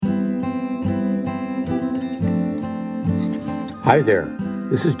Hi there,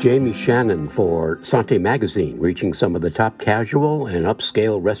 this is Jaime Shannon for Santé Magazine, reaching some of the top casual and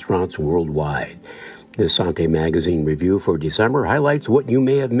upscale restaurants worldwide. This Santé Magazine review for December highlights what you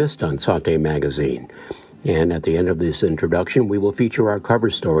may have missed on Santé Magazine. And at the end of this introduction, we will feature our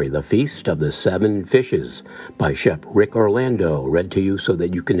cover story, The Feast of the Seven Fishes, by Chef Ric Orlando, read to you so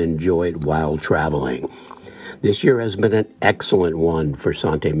that you can enjoy it while traveling. This year has been an excellent one for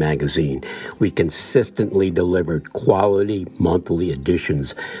Santé Magazine. We consistently delivered quality monthly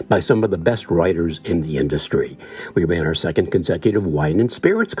editions by some of the best writers in the industry. We ran our second consecutive wine and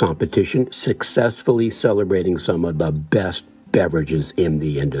spirits competition, successfully celebrating some of the best beverages in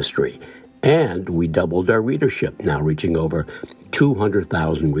the industry. And we doubled our readership, now reaching over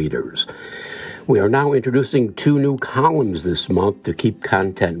 200,000 readers. We are now introducing 2 new columns this month to keep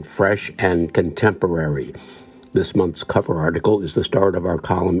content fresh and contemporary. This month's cover article is the start of our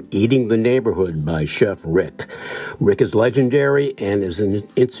column, Eating the Neighborhood by Chef Ric. Ric is legendary and is an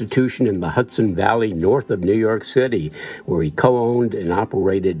institution in the Hudson Valley north of New York City, where he co-owned and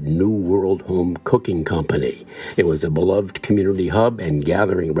operated New World Home Cooking Company. It was a beloved community hub and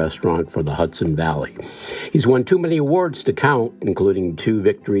gathering restaurant for the Hudson Valley. He's won too many awards to count, including 2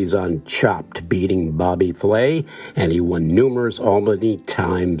 victories on Chopped, beating Bobby Flay, and he won numerous Albany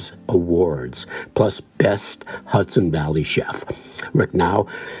Times awards, plus Best Hudson Valley Chef. Ric now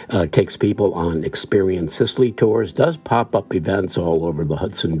takes people on Experience Sicily tours, does pop-up events all over the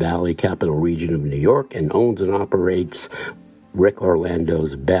Hudson Valley, capital region of New York, and owns and operates Ric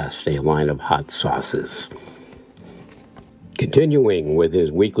Orlando's Best, a line of hot sauces. Continuing with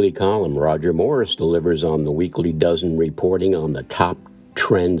his weekly column, Roger Morris delivers on the Weekly Dozen, reporting on the top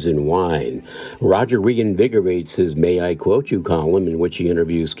trends in wine. Roger reinvigorates his May I Quote You column, in which he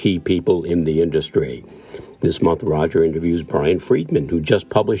interviews key people in the industry. This month, Roger interviews Brian Friedman, who just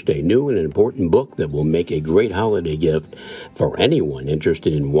published a new and important book that will make a great holiday gift for anyone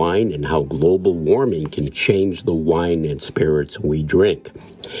interested in wine and how global warming can change the wine and spirits we drink.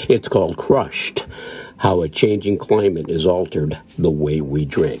 It's called Crushed: How a Changing Climate Has Altered the Way We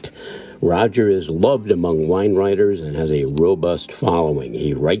Drink. Roger is loved among wine writers and has a robust following.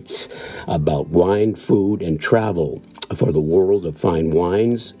 He writes about wine, food, and travel for the World of Fine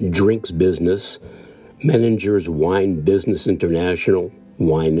Wines, Drinks Business, Menninger's Wine Business International,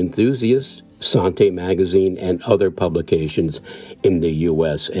 Wine Enthusiasts, Santé Magazine, and other publications in the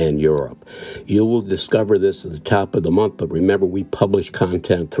U.S. and Europe. You will discover this at the top of the month, but remember, we publish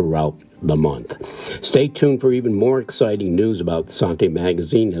content throughout the month. Stay tuned for even more exciting news about Santé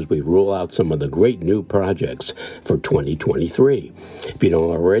Magazine as we roll out some of the great new projects for 2023. If you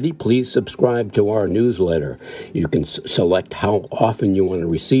don't already, please subscribe to our newsletter. You can select how often you want to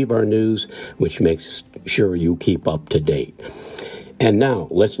receive our news, which makes sure you keep up to date. And now,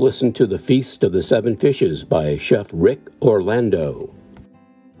 let's listen to The Feast of the Seven Fishes by Chef Ric Orlando.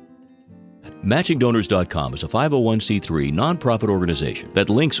 MatchingDonors.com is a 501c3 nonprofit organization that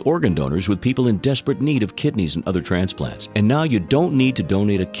links organ donors with people in desperate need of kidneys and other transplants. And now you don't need to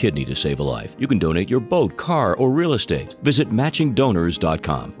donate a kidney to save a life. You can donate your boat, car, or real estate. Visit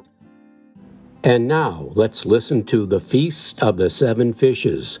MatchingDonors.com. And now, let's listen to The Feast of the Seven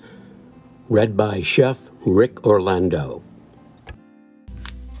Fishes, read by Chef Ric Orlando.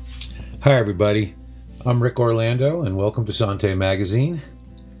 Hi, everybody. I'm Ric Orlando, and welcome to Santé Magazine.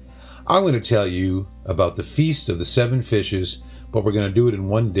 I'm going to tell you about the Feast of the Seven Fishes, but we're going to do it in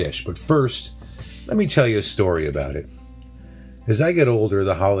one dish. But first, let me tell you a story about it. As I get older,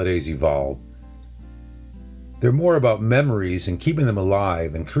 the holidays evolve. They're more about memories and keeping them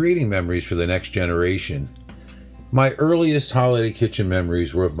alive and creating memories for the next generation. My earliest holiday kitchen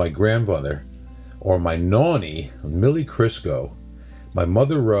memories were of my grandmother, or my Nonny, Millie Crisco, my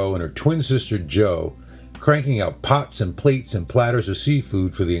mother Ro, and her twin sister Jo, cranking out pots and plates and platters of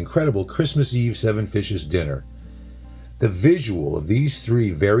seafood for the incredible Christmas Eve Seven Fishes dinner. The visual of these 3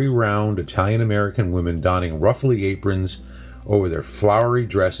 very round Italian-American women donning ruffly aprons over their flowery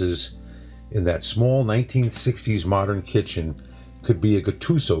dresses in that small 1960s modern kitchen could be a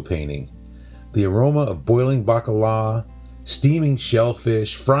Gattuso painting. The aroma of boiling bacala, steaming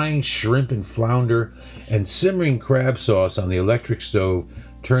shellfish, frying shrimp and flounder, and simmering crab sauce on the electric stove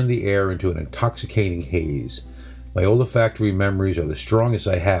turned the air into an intoxicating haze. My olfactory memories are the strongest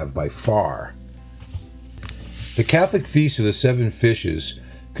I have by far. The Catholic Feast of the Seven Fishes,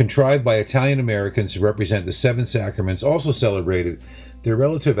 contrived by Italian Americans to represent the 7 sacraments, also celebrated the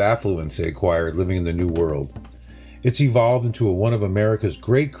relative affluence they acquired living in the New World. It's evolved into one of America's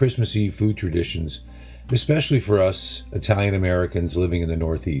great Christmas Eve food traditions, especially for us Italian Americans living in the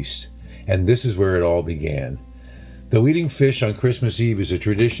Northeast. And this is where it all began. Though eating fish on Christmas Eve is a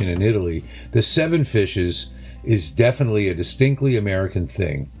tradition in Italy, the 7 fishes is definitely a distinctly American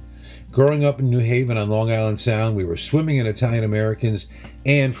thing. Growing up in New Haven on Long Island Sound, we were swimming in Italian Americans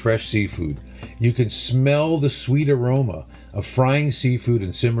and fresh seafood. You can smell the sweet aroma of frying seafood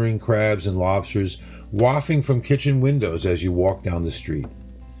and simmering crabs and lobsters wafting from kitchen windows as you walk down the street.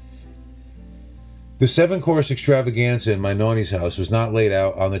 The 7-course extravaganza in my Nonnie's house was not laid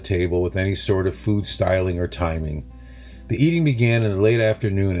out on the table with any sort of food styling or timing. The eating began in the late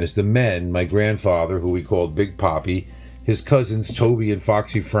afternoon as the men, my grandfather, who we called Big Poppy, his cousins Toby and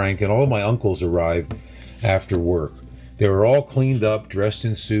Foxy Frank, and all my uncles arrived after work. They were all cleaned up, dressed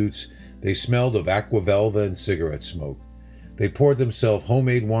in suits. They smelled of aqua velva and cigarette smoke. They poured themselves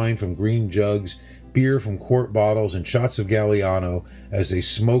homemade wine from green jugs, beer from quart bottles, and shots of Galliano as they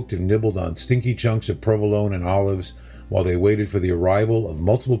smoked and nibbled on stinky chunks of provolone and olives while they waited for the arrival of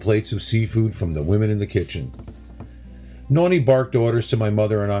multiple plates of seafood from the women in the kitchen. Nonnie barked orders to my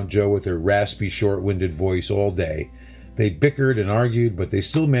mother and Aunt Jo with her raspy, short-winded voice all day. They bickered and argued, but they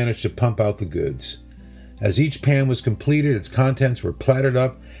still managed to pump out the goods. As each pan was completed, its contents were platted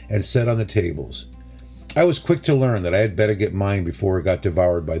up and set on the tables. I was quick to learn that I had better get mine before it got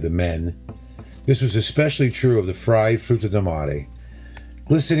devoured by the men. This was especially true of the fried fruta di mare.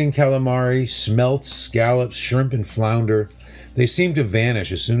 Glistening calamari, smelts, scallops, shrimp, and flounder, they seemed to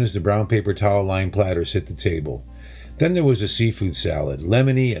vanish as soon as the brown paper towel-lined platters hit the table. Then there was a seafood salad,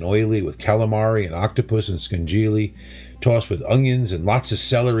 lemony and oily with calamari and octopus and scungili, tossed with onions and lots of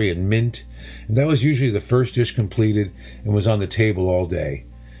celery and mint, and that was usually the first dish completed and was on the table all day.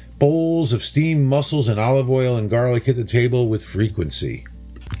 Bowls of steamed mussels and olive oil and garlic hit the table with frequency.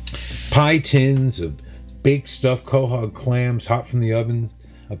 Pie tins of baked stuffed quahog clams hot from the oven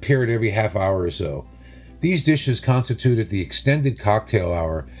appeared every half hour or so. These dishes constituted the extended cocktail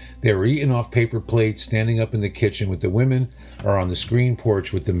hour. They were eaten off paper plates, standing up in the kitchen with the women or on the screen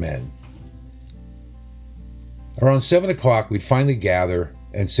porch with the men. Around 7 o'clock, we'd finally gather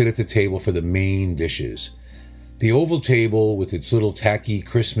and sit at the table for the main dishes. The oval table, with its little tacky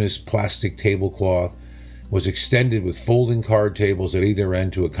Christmas plastic tablecloth, was extended with folding card tables at either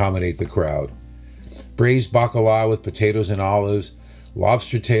end to accommodate the crowd. Braised bacalao with potatoes and olives,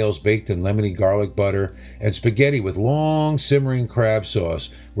 lobster tails baked in lemony garlic butter, and spaghetti with long simmering crab sauce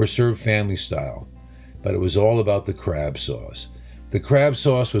were served family style. But it was all about the crab sauce. The crab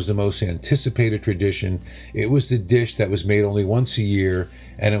sauce was the most anticipated tradition. It was the dish that was made only once a year,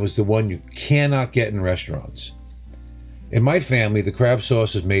 and it was the one you cannot get in restaurants. In my family, the crab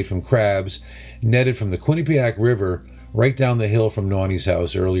sauce is made from crabs netted from the Quinnipiac River right down the hill from Nonnie's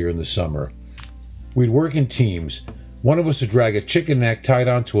house earlier in the summer. We'd work in teams. One of us would drag a chicken neck tied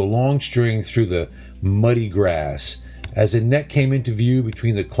onto a long string through the muddy grass. As the net came into view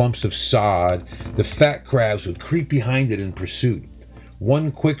between the clumps of sod, the fat crabs would creep behind it in pursuit.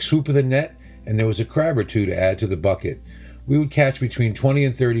 One quick swoop of the net, and there was a crab or two to add to the bucket. We would catch between 20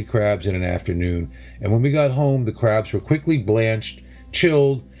 and 30 crabs in an afternoon, and when we got home, the crabs were quickly blanched,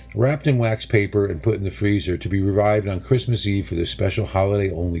 chilled, wrapped in wax paper, and put in the freezer to be revived on Christmas Eve for their special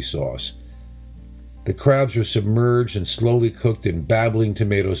holiday-only sauce. The crabs were submerged and slowly cooked in babbling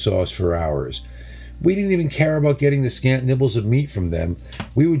tomato sauce for hours. We didn't even care about getting the scant nibbles of meat from them.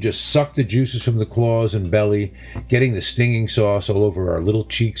 We would just suck the juices from the claws and belly, getting the stinging sauce all over our little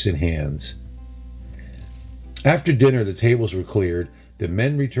cheeks and hands. After dinner, the tables were cleared. The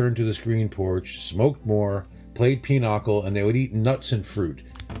men returned to the screen porch, smoked more, played pinochle, and they would eat nuts and fruit.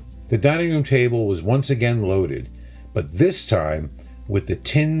 The dining room table was once again loaded, but this time with the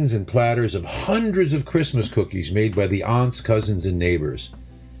tins and platters of hundreds of Christmas cookies made by the aunts, cousins, and neighbors.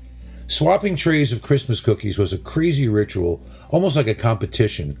 Swapping trays of Christmas cookies was a crazy ritual, almost like a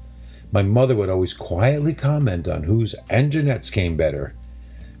competition. My mother would always quietly comment on whose Anjanette's came better.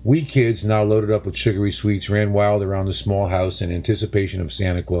 We kids, now loaded up with sugary sweets, ran wild around the small house in anticipation of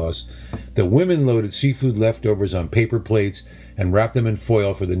Santa Claus. The women loaded seafood leftovers on paper plates and wrapped them in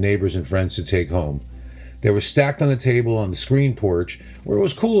foil for the neighbors and friends to take home. They were stacked on the table on the screen porch, where it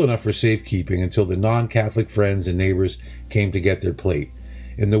was cool enough for safekeeping until the non-Catholic friends and neighbors came to get their plate.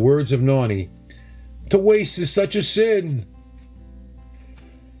 In the words of Nonnie, "To waste is such a sin."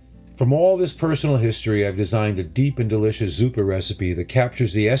 From all this personal history, I've designed a deep and delicious zuppa recipe that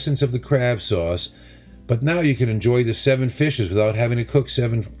captures the essence of the crab sauce, but now you can enjoy the 7 fishes without having to cook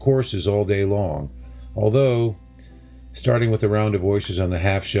 7 courses all day long. Although, starting with a round of oysters on the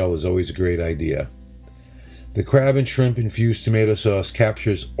half shell is always a great idea. The crab and shrimp infused tomato sauce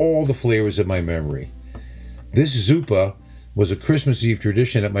captures all the flavors of my memory. This zuppa was a Christmas Eve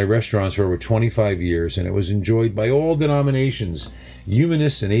tradition at my restaurants for over 25 years, and it was enjoyed by all denominations,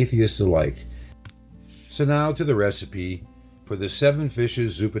 humanists and atheists alike. So now to the recipe for the 7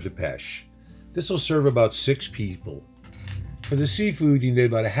 fishes zuppa de pêche. This will serve about 6 people. For the seafood, you need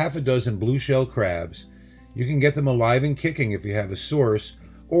about a half a dozen blue shell crabs. You can get them alive and kicking if you have a source,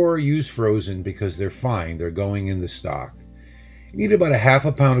 or use frozen because they're fine. They're going in the stock. You need about a half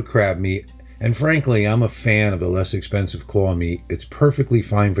a pound of crab meat, and frankly, I'm a fan of the less expensive claw meat. It's perfectly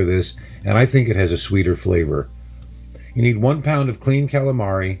fine for this, and I think it has a sweeter flavor. You need 1 pound of clean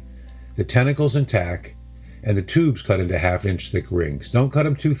calamari, the tentacles intact, and the tubes cut into half-inch thick rings. Don't cut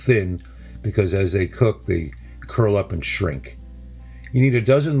them too thin, because as they cook, they curl up and shrink. You need a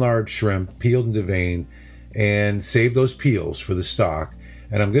dozen large shrimp, peeled and deveined, and save those peels for the stock.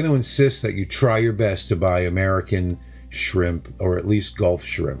 And I'm going to insist that you try your best to buy American shrimp, or at least Gulf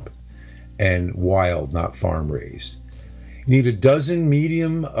shrimp, and wild, not farm-raised. You need a dozen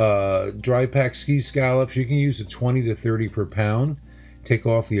medium dry pack ski scallops. You can use a 20 to 30 per pound. Take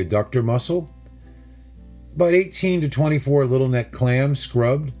off the adductor muscle. About 18 to 24 little neck clams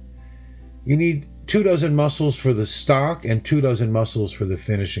scrubbed. You need 2 dozen mussels for the stock and 2 dozen mussels for the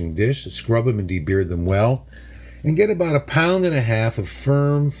finishing dish. Scrub them and debeard them well. And get about 1.5 pounds of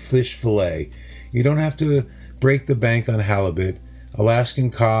firm fish fillet. You don't have to break the bank on halibut.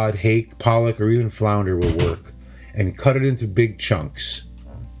 Alaskan cod, hake, pollock, or even flounder will work. And cut it into big chunks.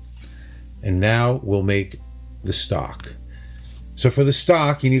 And now we'll make the stock. So for the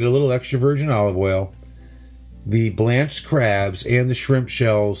stock, you need a little extra virgin olive oil, the blanched crabs and the shrimp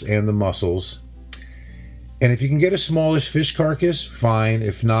shells and the mussels. And if you can get a smallish fish carcass, fine.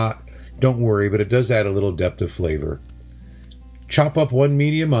 If not, don't worry, but it does add a little depth of flavor. Chop up 1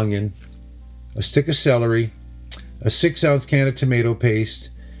 medium onion, a stick of celery, a 6-ounce can of tomato paste,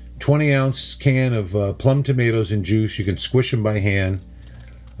 20-ounce can of plum tomatoes in juice. You can squish them by hand,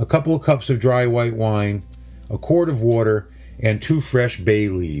 a couple of cups of dry white wine, a quart of water, and 2 fresh bay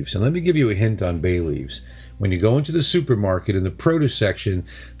leaves. And let me give you a hint on bay leaves. When you go into the supermarket, in the produce section,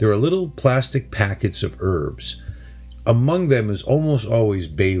 there are little plastic packets of herbs. Among them is almost always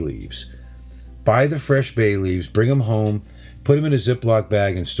bay leaves. Buy the fresh bay leaves, bring them home, put them in a Ziploc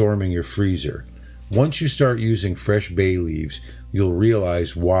bag, and store them in your freezer. Once you start using fresh bay leaves, you'll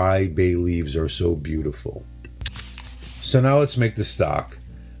realize why bay leaves are so beautiful. So now let's make the stock.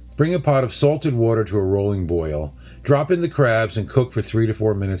 Bring a pot of salted water to a rolling boil. Drop in the crabs and cook for 3 to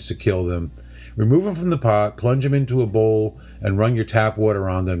 4 minutes to kill them. Remove them from the pot, plunge them into a bowl, and run your tap water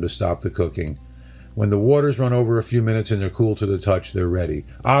on them to stop the cooking. When the water's run over a few minutes and they're cool to the touch, they're ready.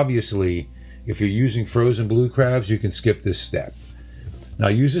 Obviously, if you're using frozen blue crabs, you can skip this step. Now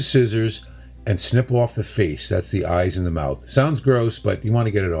use the scissors and snip off the face. That's the eyes and the mouth. Sounds gross, but you want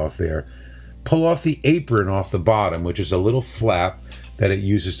to get it off there. Pull off the apron off the bottom, which is a little flap that it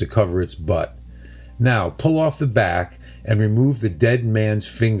uses to cover its butt. Now, pull off the back and remove the dead man's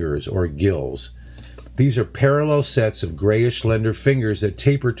fingers or gills. These are parallel sets of grayish slender fingers that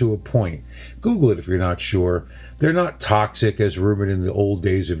taper to a point. Google it if you're not sure. They're not toxic as rumored in the old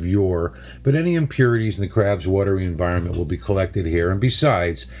days of yore, but any impurities in the crab's watery environment will be collected here. And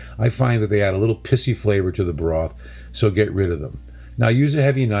besides, I find that they add a little pissy flavor to the broth, so get rid of them. Now use a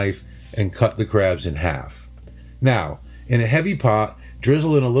heavy knife and cut the crabs in half. Now, in a heavy pot,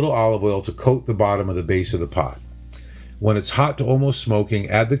 drizzle in a little olive oil to coat the bottom of the base of the pot. When it's hot to almost smoking,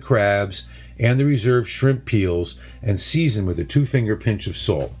 add the crabs and the reserved shrimp peels and season with a 2-finger pinch of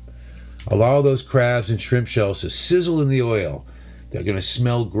salt. Allow those crabs and shrimp shells to sizzle in the oil. They're going to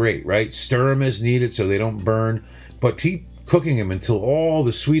smell great, right? Stir them as needed so they don't burn, but keep cooking them until all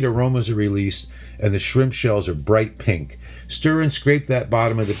the sweet aromas are released and the shrimp shells are bright pink. Stir and scrape that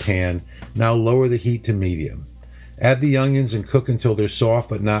bottom of the pan. Now lower the heat to medium. Add the onions and cook until they're soft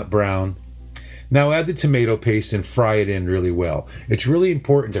but not brown. Now add the tomato paste and fry it in really well. It's really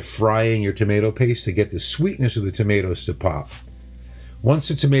important to fry in your tomato paste to get the sweetness of the tomatoes to pop. Once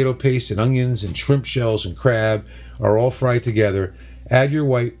the tomato paste and onions and shrimp shells and crab are all fried together, add your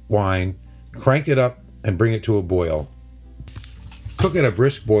white wine, crank it up, and bring it to a boil. Cook at a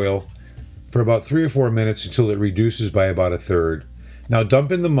brisk boil for about 3 or 4 minutes until it reduces by about 1/3. Now dump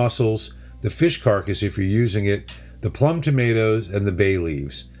in the mussels, the fish carcass if you're using it, the plum tomatoes, and the bay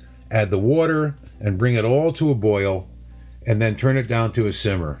leaves. Add the water and bring it all to a boil, and then turn it down to a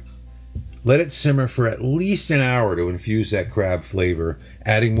simmer. Let it simmer for at least an hour to infuse that crab flavor,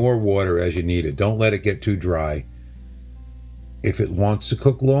 adding more water as you need it. Don't let it get too dry. If it wants to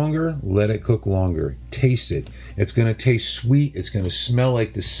cook longer, let it cook longer. Taste it. It's going to taste sweet. It's going to smell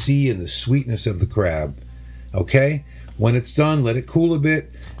like the sea and the sweetness of the crab. Okay? When it's done, let it cool a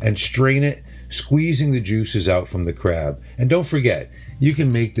bit and strain it, squeezing the juices out from the crab. And don't forget, you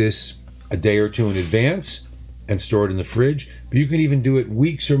can make this a day or two in advance and store it in the fridge, but you can even do it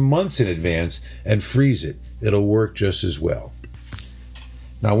weeks or months in advance and freeze it. It'll work just as well.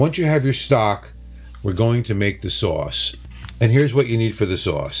 Now, once you have your stock, we're going to make the sauce. And here's what you need for the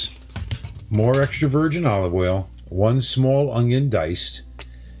sauce. More extra virgin olive oil, 1 small onion diced,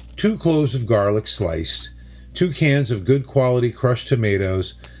 2 cloves of garlic sliced, 2 cans of good quality crushed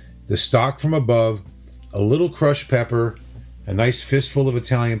tomatoes, the stock from above, a little crushed pepper, a nice fistful of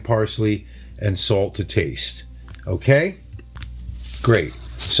Italian parsley, and salt to taste. Okay? Great.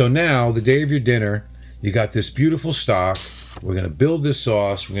 So now, the day of your dinner, you got this beautiful stock. We're going to build this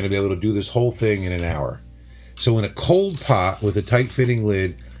sauce. We're going to be able to do this whole thing in an hour. So in a cold pot with a tight-fitting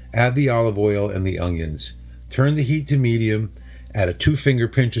lid, add the olive oil and the onions. Turn the heat to medium, add a 2-finger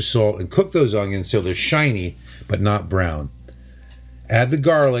pinch of salt, and cook those onions so they're shiny but not brown. Add the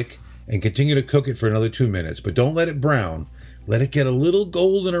garlic and continue to cook it for another 2 minutes, but don't let it brown. Let it get a little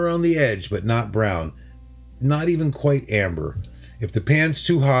golden around the edge, but not brown. Not even quite amber. If the pan's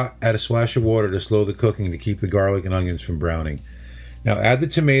too hot, add a splash of water to slow the cooking to keep the garlic and onions from browning. Now add the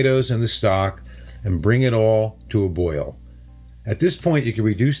tomatoes and the stock and bring it all to a boil. At this point, you can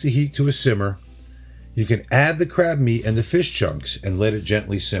reduce the heat to a simmer. You can add the crab meat and the fish chunks and let it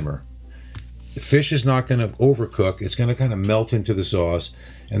gently simmer. The fish is not going to overcook. It's going to kind of melt into the sauce,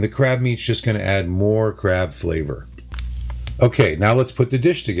 and the crab meat's just going to add more crab flavor. Okay, now let's put the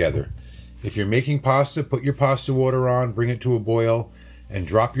dish together. If you're making pasta, put your pasta water on, bring it to a boil, and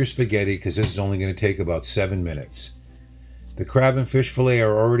drop your spaghetti because this is only going to take about 7 minutes. The crab and fish fillet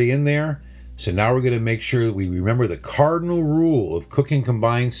are already in there, so now we're going to make sure we remember the cardinal rule of cooking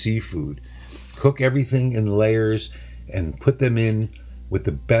combined seafood. Cook everything in layers and put them in with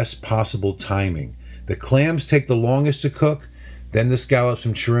the best possible timing. The clams take the longest to cook, then the scallops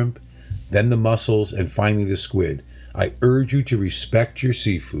and shrimp, then the mussels, and finally the squid. I urge you to respect your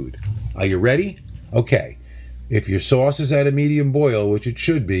seafood. Are you ready? Okay. If your sauce is at a medium boil, which it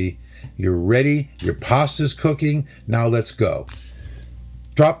should be, you're ready, your pasta's cooking, now let's go.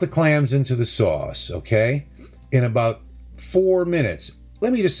 Drop the clams into the sauce, okay? In about 4 minutes,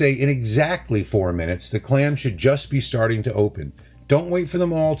 let me just say in exactly 4 minutes, the clams should just be starting to open. Don't wait for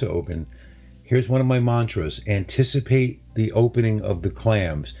them all to open. Here's one of my mantras: anticipate the opening of the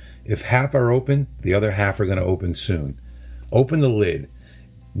clams. If half are open, the other half are going to open soon. Open the lid.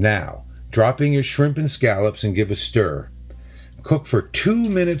 Now, drop in your shrimp and scallops and give a stir. Cook for 2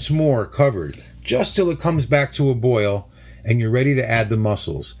 minutes more covered, just till it comes back to a boil, and you're ready to add the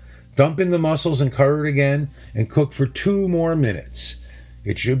mussels. Dump in the mussels and cover it again, and cook for 2 more minutes.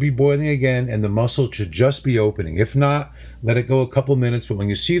 It should be boiling again, and the mussels should just be opening. If not, let it go a couple minutes, but when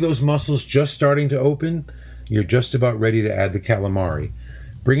you see those mussels just starting to open, you're just about ready to add the calamari.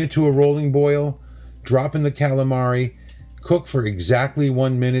 Bring it to a rolling boil, drop in the calamari, cook for exactly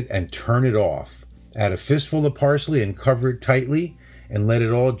 1 minute, and turn it off. Add a fistful of parsley and cover it tightly, and let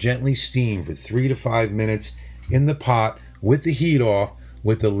it all gently steam for 3 to 5 minutes in the pot with the heat off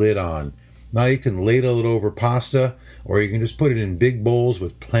with the lid on. Now you can ladle it over pasta, or you can just put it in big bowls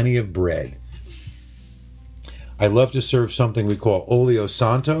with plenty of bread. I love to serve something we call olio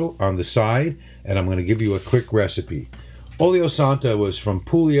santo on the side, and I'm going to give you a quick recipe. Olio santo was from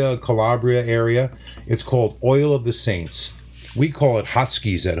Puglia, Calabria area. It's called oil of the saints. We call it hot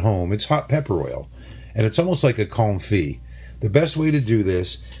skis at home. It's hot pepper oil, and it's almost like a confit. The best way to do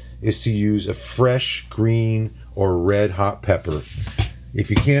this is to use a fresh green or red hot pepper. If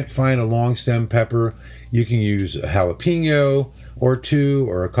you can't find a long stem pepper, you can use a jalapeno or 2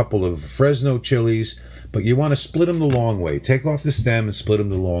 or a couple of Fresno chilies, but you want to split them the long way. Take off the stem and split them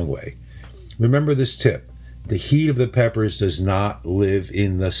the long way. Remember this tip: the heat of the peppers does not live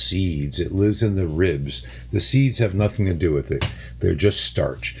in the seeds. It lives in the ribs. The seeds have nothing to do with it. They're just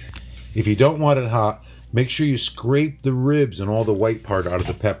starch. If you don't want it hot, make sure you scrape the ribs and all the white part out of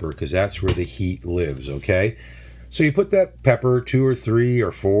the pepper, because that's where the heat lives, okay? So you put that pepper, 2 or 3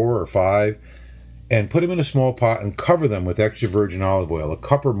 or 4 or 5, and put them in a small pot and cover them with extra virgin olive oil, a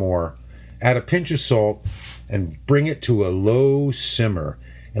cup or more. Add a pinch of salt and bring it to a low simmer,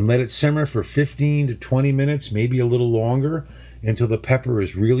 and let it simmer for 15 to 20 minutes, maybe a little longer, until the pepper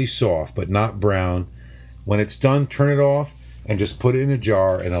is really soft but not brown. When it's done, turn it off and just put it in a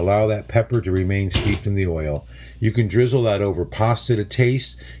jar and allow that pepper to remain steeped in the oil. You can drizzle that over pasta to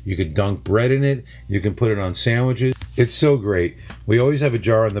taste. You can dunk bread in it. You can put it on sandwiches. It's so great. We always have a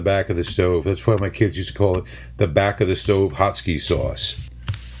jar on the back of the stove. That's why my kids used to call it the back of the stove hot ski sauce.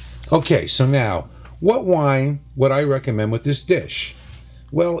 Okay, so now, what wine would I recommend with this dish?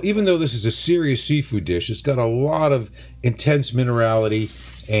 Well, even though this is a serious seafood dish, it's got a lot of intense minerality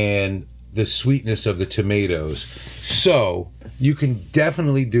and the sweetness of the tomatoes. So you can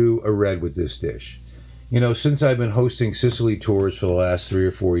definitely do a red with this dish. You know, since I've been hosting Sicily tours for the last 3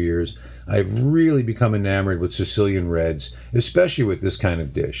 or 4 years, I've really become enamored with Sicilian reds, especially with this kind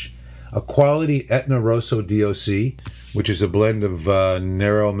of dish. A quality Etna Rosso DOC, which is a blend of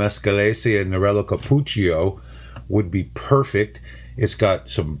Nero Mescalese and Nerello Cappuccio, would be perfect. It's got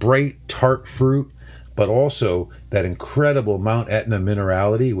some bright, tart fruit, but also that incredible Mount Etna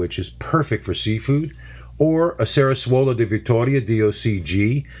minerality, which is perfect for seafood. Or a Sarasuola di Vittoria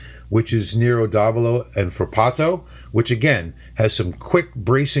DOCG, which is Nero d'Avolo and Frappato, which again has some quick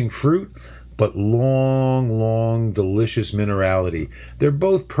bracing fruit, but long, delicious minerality. They're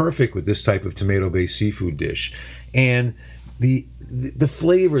both perfect with this type of tomato-based seafood dish. And the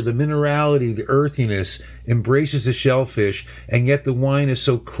flavor, the minerality, the earthiness embraces the shellfish, and yet the wine is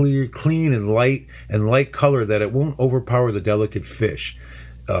so clear, clean, and light color that it won't overpower the delicate fish.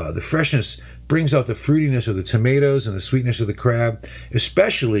 The freshness brings out the fruitiness of the tomatoes and the sweetness of the crab,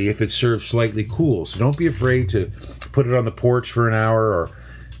 especially if it's served slightly cool. So don't be afraid to put it on the porch for an hour or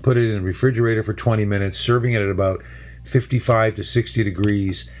put it in the refrigerator for 20 minutes. Serving it at about 55 to 60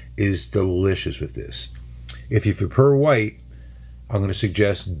 degrees is delicious with this. If you prefer white, I'm going to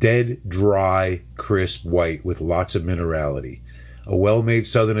suggest dead, dry, crisp white with lots of minerality. A well-made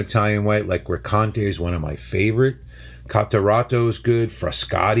Southern Italian white like Ricante is one of my favorite. Catarratto is good.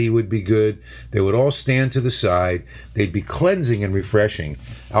 Frascati would be good. They would all stand to the side. They'd be cleansing and refreshing.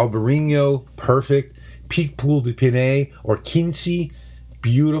 Albarino, perfect. Pic Pool de Pinet or Quincy,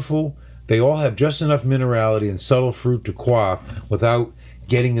 beautiful. They all have just enough minerality and subtle fruit to quaff without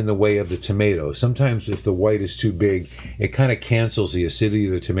getting in the way of the tomato. Sometimes if the white is too big, it kind of cancels the acidity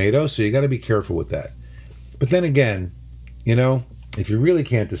of the tomato, so you got to be careful with that. But then again, if you really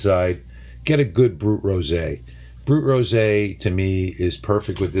can't decide, get a good Brut Rosé. Brut Rosé, to me, is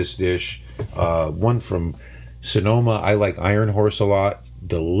perfect with this dish. One from Sonoma, I like Iron Horse a lot.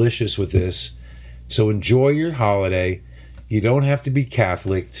 Delicious with this. So enjoy your holiday. You don't have to be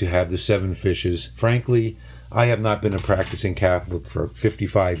Catholic to have the 7 fishes. Frankly, I have not been a practicing Catholic for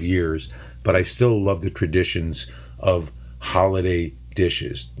 55 years, but I still love the traditions of holiday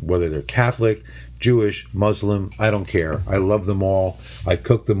dishes. Whether they're Catholic, Jewish, Muslim, I don't care. I love them all. I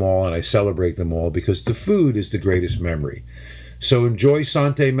cook them all and I celebrate them all because the food is the greatest memory. So enjoy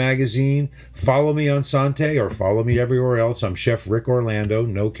Santé Magazine. Follow me on Santé or follow me everywhere else. I'm Chef Ric Orlando,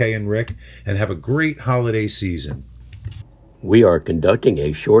 no K in Rick, and have a great holiday season. We are conducting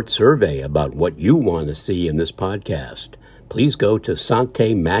a short survey about what you want to see in this podcast. Please go to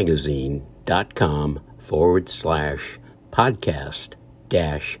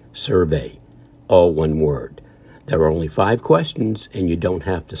santemagazine.com/podcast-survey. All one word. There are only 5 questions, and you don't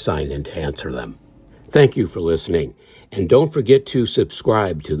have to sign in to answer them. Thank you for listening, and don't forget to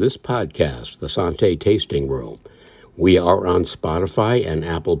subscribe to this podcast, the Santé Tasting Room. We are on Spotify and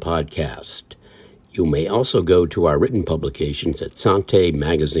Apple Podcast. You may also go to our written publications at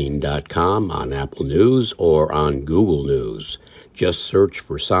santemagazine.com on Apple News or on Google News. Just search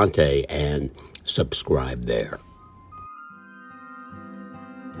for Santé and subscribe there.